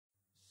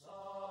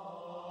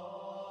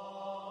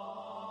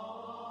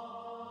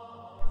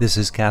This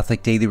is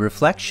Catholic Daily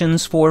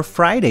Reflections for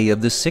Friday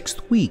of the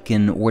 6th week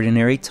in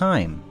Ordinary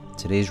Time.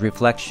 Today's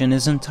reflection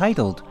is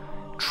entitled,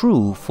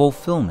 True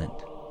Fulfillment.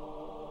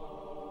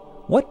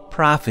 What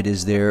profit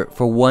is there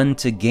for one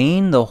to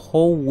gain the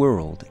whole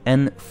world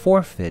and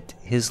forfeit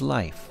his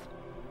life?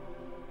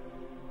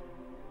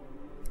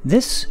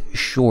 This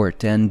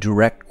short and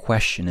direct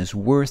question is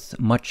worth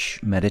much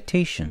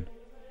meditation.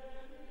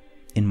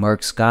 In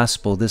Mark's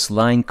Gospel, this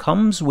line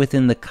comes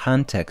within the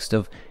context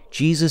of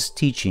Jesus'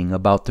 teaching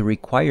about the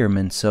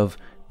requirements of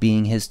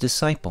being his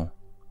disciple.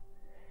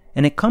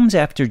 And it comes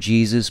after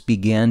Jesus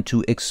began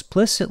to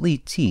explicitly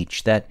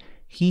teach that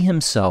he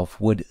himself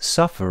would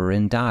suffer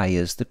and die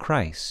as the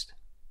Christ.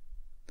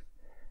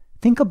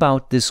 Think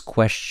about this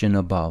question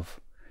above,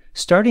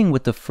 starting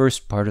with the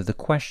first part of the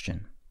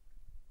question.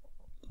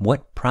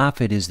 What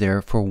profit is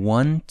there for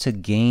one to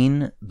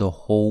gain the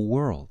whole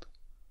world?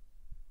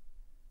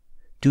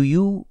 Do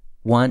you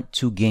want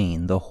to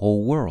gain the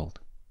whole world?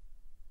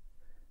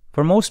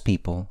 For most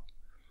people,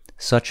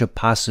 such a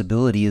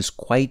possibility is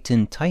quite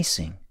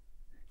enticing.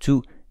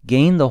 To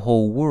gain the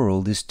whole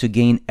world is to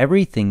gain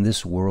everything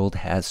this world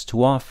has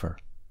to offer.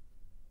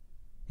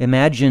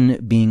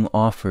 Imagine being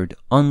offered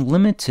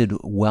unlimited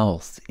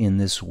wealth in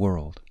this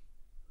world.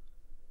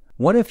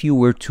 What if you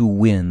were to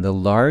win the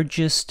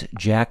largest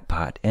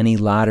jackpot any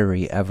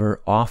lottery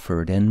ever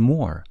offered and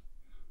more?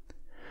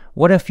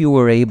 What if you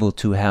were able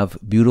to have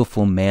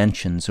beautiful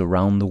mansions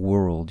around the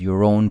world,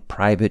 your own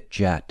private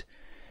jet,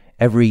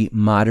 every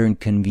modern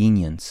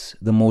convenience,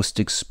 the most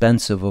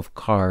expensive of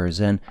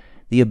cars, and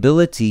the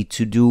ability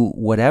to do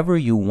whatever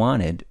you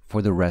wanted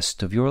for the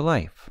rest of your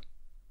life?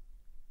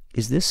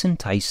 Is this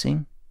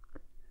enticing?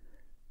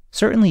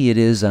 Certainly it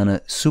is on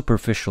a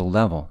superficial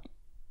level,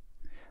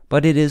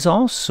 but it is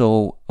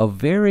also a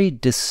very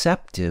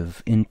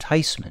deceptive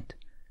enticement,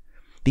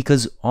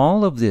 because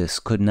all of this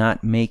could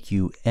not make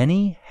you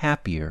any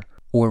happier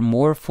or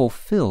more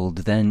fulfilled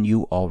than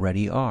you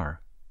already are.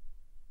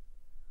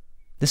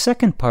 The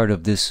second part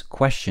of this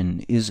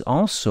question is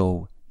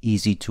also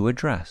easy to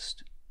address.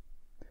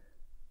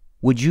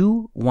 Would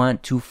you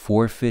want to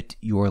forfeit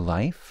your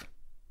life?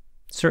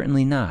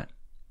 Certainly not.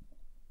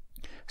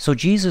 So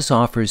Jesus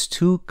offers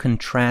two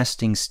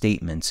contrasting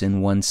statements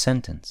in one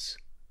sentence.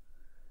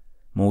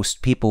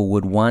 Most people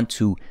would want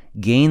to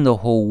gain the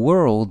whole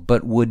world,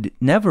 but would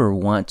never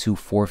want to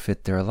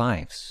forfeit their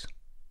lives.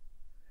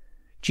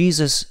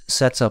 Jesus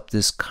sets up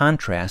this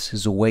contrast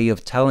as a way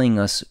of telling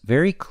us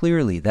very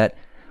clearly that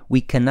we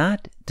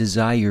cannot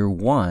desire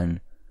one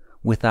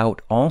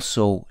without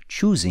also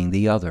choosing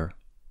the other.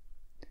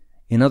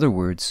 In other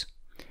words,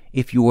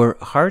 if your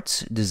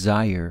heart's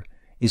desire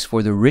is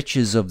for the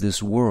riches of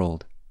this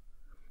world,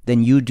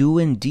 then you do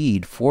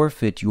indeed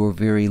forfeit your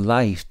very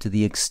life to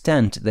the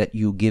extent that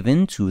you give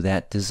into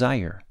that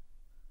desire.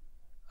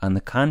 On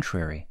the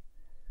contrary,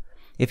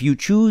 if you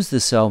choose the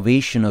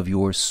salvation of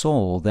your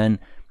soul, then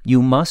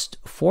you must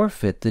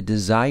forfeit the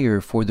desire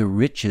for the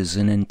riches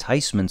and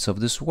enticements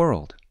of this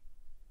world.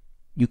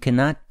 You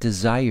cannot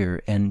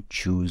desire and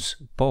choose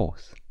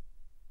both.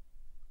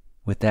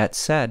 With that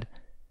said,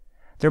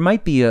 there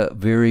might be a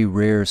very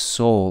rare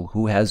soul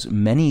who has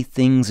many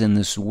things in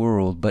this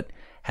world but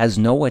has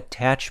no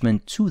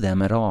attachment to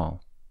them at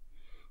all.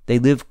 They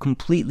live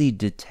completely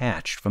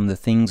detached from the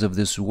things of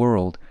this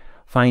world,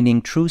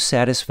 finding true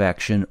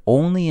satisfaction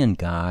only in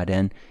God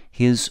and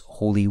His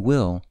holy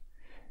will,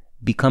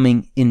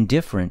 becoming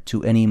indifferent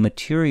to any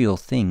material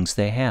things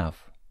they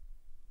have.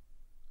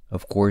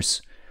 Of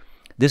course,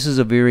 this is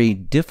a very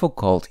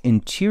difficult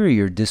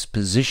interior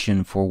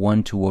disposition for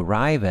one to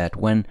arrive at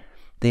when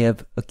they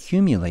have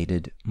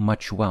accumulated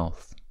much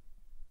wealth.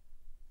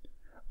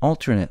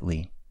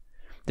 Alternately,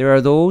 there are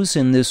those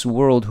in this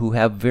world who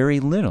have very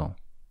little.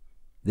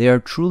 They are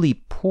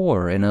truly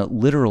poor in a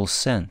literal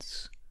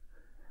sense.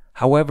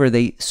 However,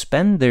 they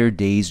spend their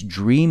days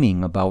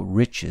dreaming about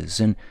riches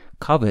and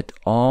covet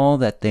all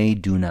that they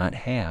do not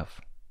have.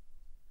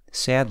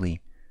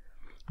 Sadly,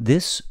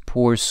 this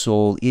poor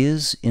soul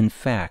is, in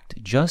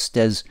fact, just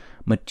as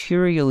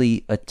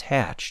materially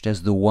attached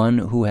as the one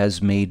who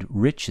has made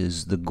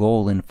riches the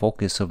goal and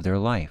focus of their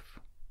life.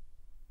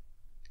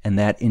 And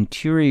that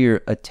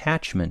interior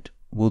attachment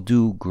will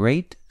do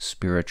great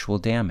spiritual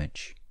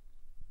damage.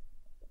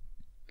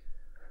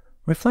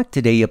 Reflect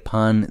today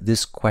upon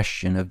this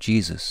question of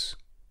Jesus.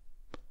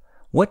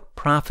 What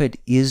profit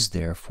is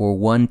there for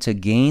one to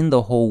gain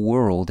the whole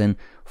world and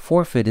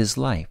forfeit his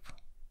life?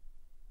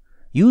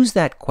 Use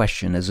that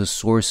question as a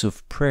source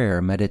of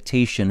prayer,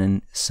 meditation,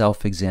 and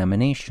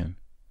self-examination.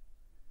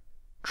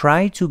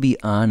 Try to be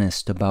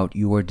honest about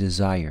your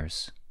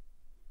desires.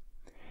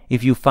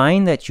 If you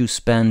find that you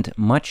spend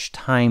much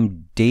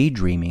time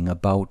daydreaming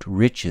about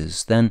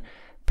riches, then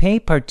pay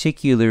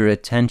particular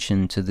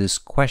attention to this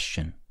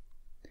question.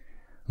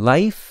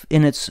 Life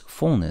in its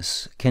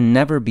fullness can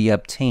never be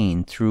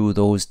obtained through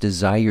those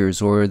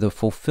desires or the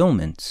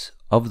fulfillment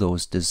of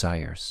those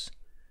desires.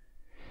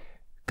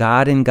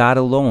 God and God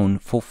alone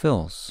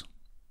fulfills.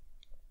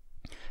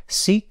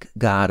 Seek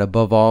God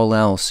above all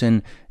else,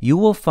 and you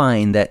will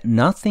find that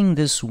nothing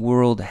this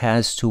world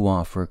has to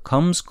offer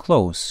comes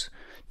close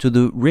to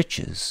the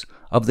riches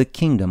of the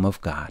kingdom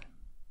of God.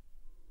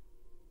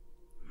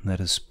 Let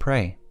us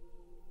pray.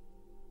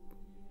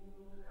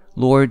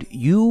 Lord,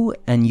 you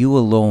and you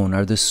alone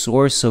are the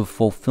source of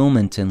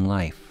fulfillment in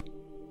life.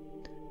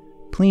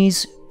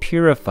 Please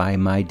purify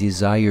my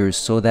desires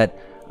so that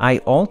I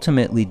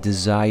ultimately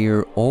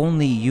desire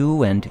only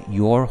you and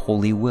your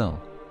holy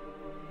will.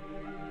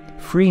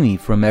 Free me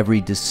from every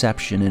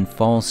deception and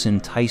false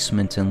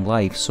enticement in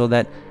life so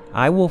that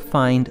I will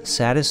find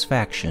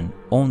satisfaction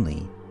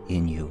only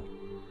in you.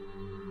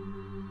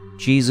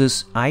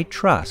 Jesus, I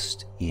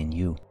trust in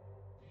you.